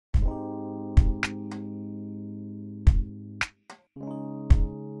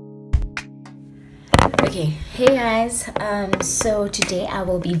Okay, hey guys, so today I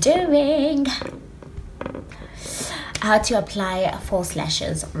will be doing how to apply false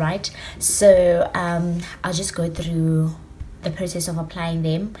lashes, right? So I'll just go through the process of applying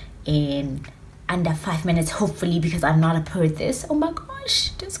them in under 5 minutes, hopefully, because I'm not a pro at this. Oh my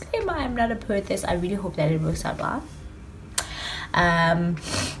gosh, disclaimer, I'm not a pro at this. I really hope that it works out well.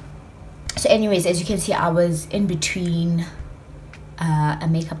 So anyways, as you can see, I was in between a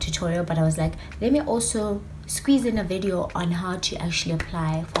makeup tutorial, but I was like, let me also squeeze in a video on how to actually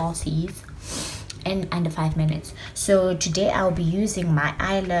apply falsies in under 5 minutes. So today I'll be using my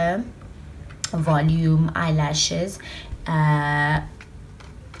Eylure volume eyelashes, the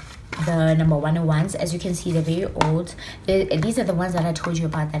number 101s. As you can see, they're very old. These are the ones that I told you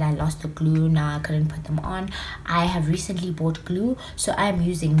about, that I lost the glue. Now I couldn't put them on. I have recently bought glue, so I'm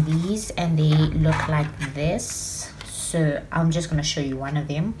using these, and they look like this. So I'm just going to show you one of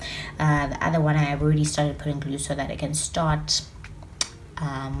them. The other one, I have already started putting glue so that I can start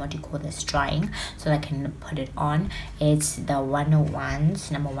drying, so that I can put it on. It's the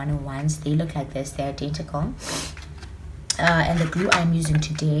 101s, number 101s. They look like this, they're identical. And the glue I'm using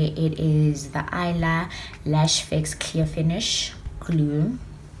today, it is the Eylure Lash Fix Clear Finish glue.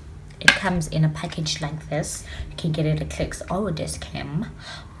 It comes in a package like this. You can get it at Clicks or Dischem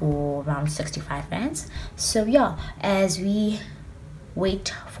for around 65 rands. So yeah, as we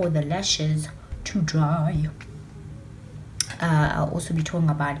wait for the lashes to dry, I'll also be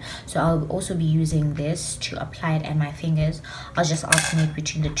talking about, so I'll also be using this to apply it at my fingers. I'll just alternate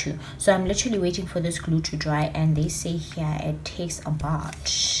between the two. So I'm literally waiting for this glue to dry, and they say here it takes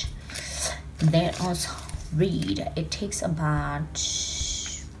about, let us read, it takes about,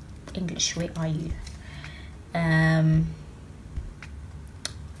 English, where are you?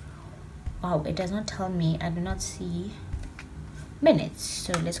 Wow, it does not tell me. I do not see minutes.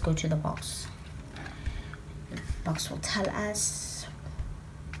 So let's go to the box. The box will tell us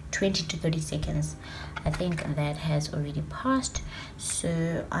 20 to 30 seconds. I think that has already passed,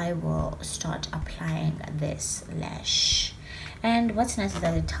 so I will start applying this lash. And what's nice is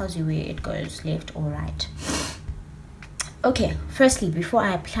that it tells you where it goes, left or right. Okay, firstly, before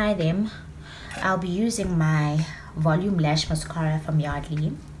I apply them, I'll be using my volume lash mascara from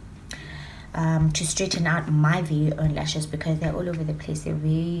Yardley to straighten out my very own lashes, because they're all over the place. They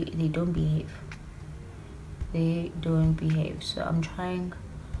don't behave. They don't behave. So I'm trying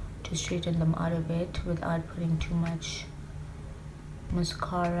to straighten them out a bit without putting too much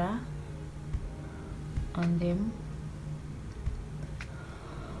mascara on them.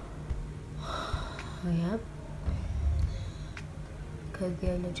 Yep. Because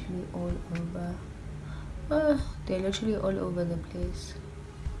they're literally all over. They're literally all over the place.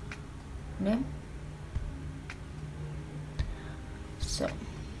 No? So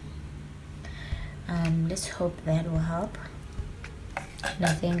let's hope that will help. And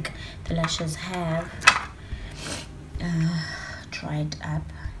I think the lashes have dried up.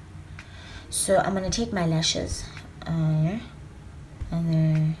 So I'm gonna take my lashes and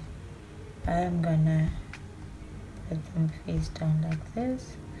then I'm gonna put them face down like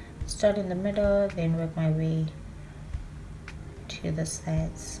this. Start in the middle, then work my way to the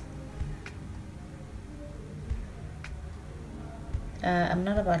sides. I'm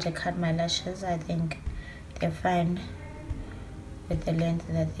not about to cut my lashes. I think they're fine with the length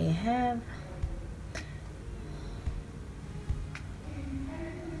that they have.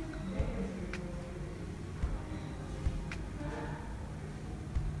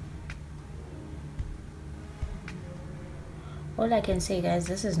 All I can say, guys,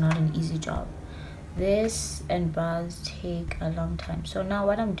 this is not an easy job. This and brows take a long time. So now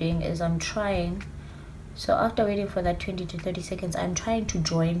what I'm doing is I'm trying, so after waiting for that 20 to 30 seconds, I'm trying to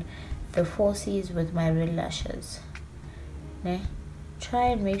join the falsies with my real lashes. Ne? Try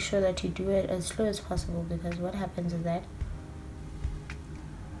and make sure that you do it as slow as possible, because what happens is that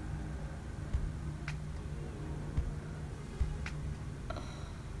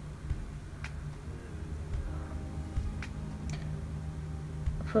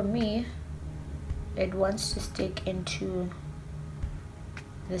for me, it wants to stick into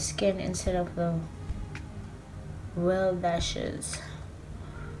the skin instead of the real lashes.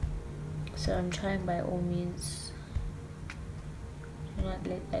 So I'm trying by all means to not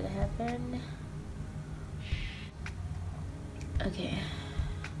let that happen. Okay,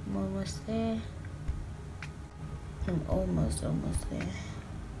 I'm almost there. I'm almost there.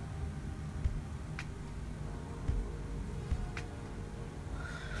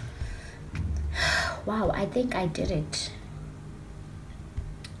 Wow, I think I did it.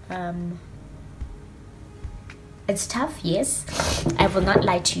 It's tough, yes, I will not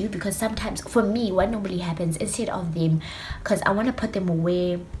lie to you, because sometimes for me what normally happens, instead of them, because I want to put them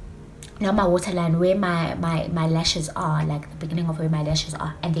away now, my waterline where my lashes are, like the beginning of where my lashes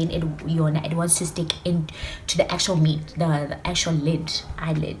are, and then it wants to stick into the actual meat, the actual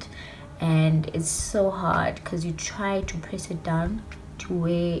eyelid, and it's so hard because you try to press it down to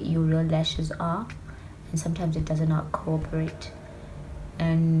where your real lashes are, and sometimes it does not cooperate,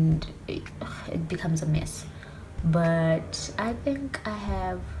 and it becomes a mess. But I think I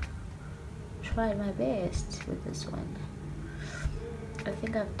have tried my best with this one. I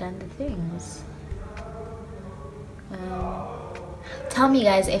think I've done the things. Tell me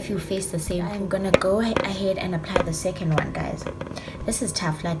guys if you face the same. I'm gonna go ahead and apply the second one, guys. This is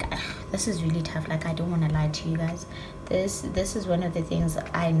tough, like this is really tough, like I don't want to lie to you guys. This is one of the things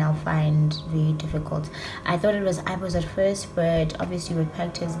I now find very difficult. I thought it was eyebrows at first, but obviously with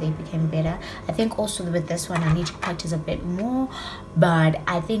practice they became better. I think also with this one I need to practice a bit more, but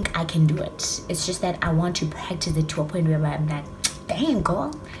I think I can do it. It's just that I want to practice it to a point where I'm like, damn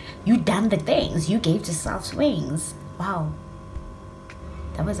girl, you done the things, you gave yourself wings. Wow,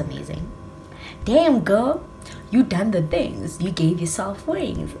 that was amazing. Damn girl, you done the things, you gave yourself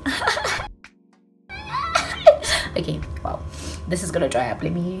wings. Okay, well, this is gonna dry up.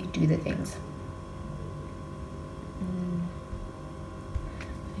 Let me do the things.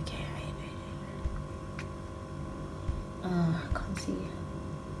 Okay, wait. I can't see.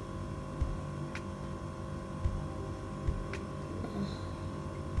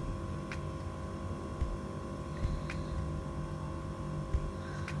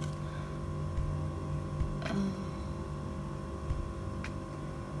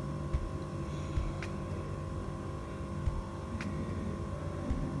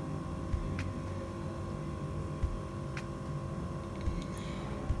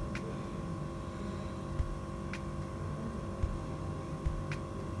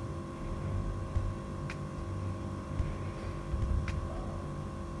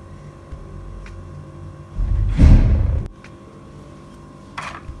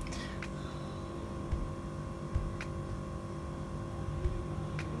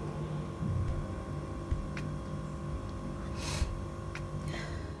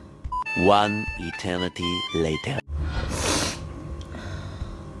 One eternity later.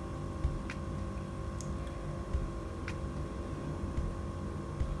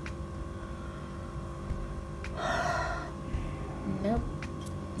 Nope.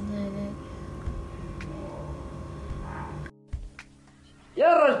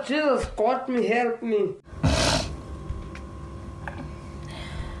 Yeah, Jesus, got me, help me.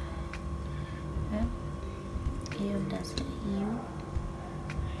 You does it. You.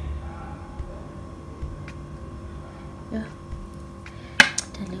 Yeah.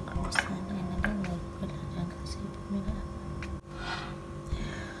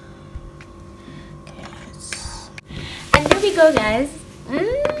 And there we go, guys.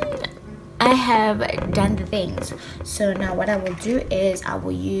 I have done the things. So now what I will do is I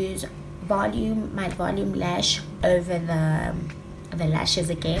will use my volume lash over the lashes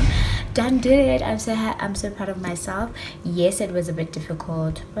again. Done did it. I'm so proud of myself. Yes, it was a bit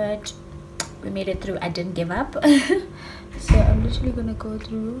difficult, but we made it through. I didn't give up. So I'm literally gonna go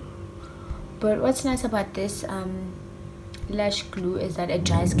through. But what's nice about this lash glue is that it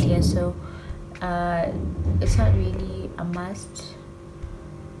dries clear, so it's not really a must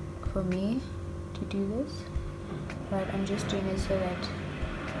for me to do this, but I'm just doing it so that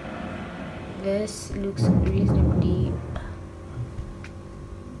this looks reasonably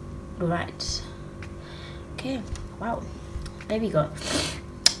right. Okay, wow, there we go.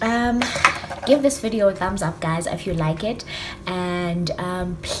 Give this video a thumbs up, guys, if you like it, and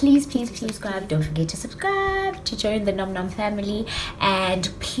please subscribe. Don't forget to subscribe to join the NomNom family, and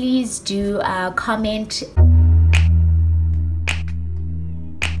please do comment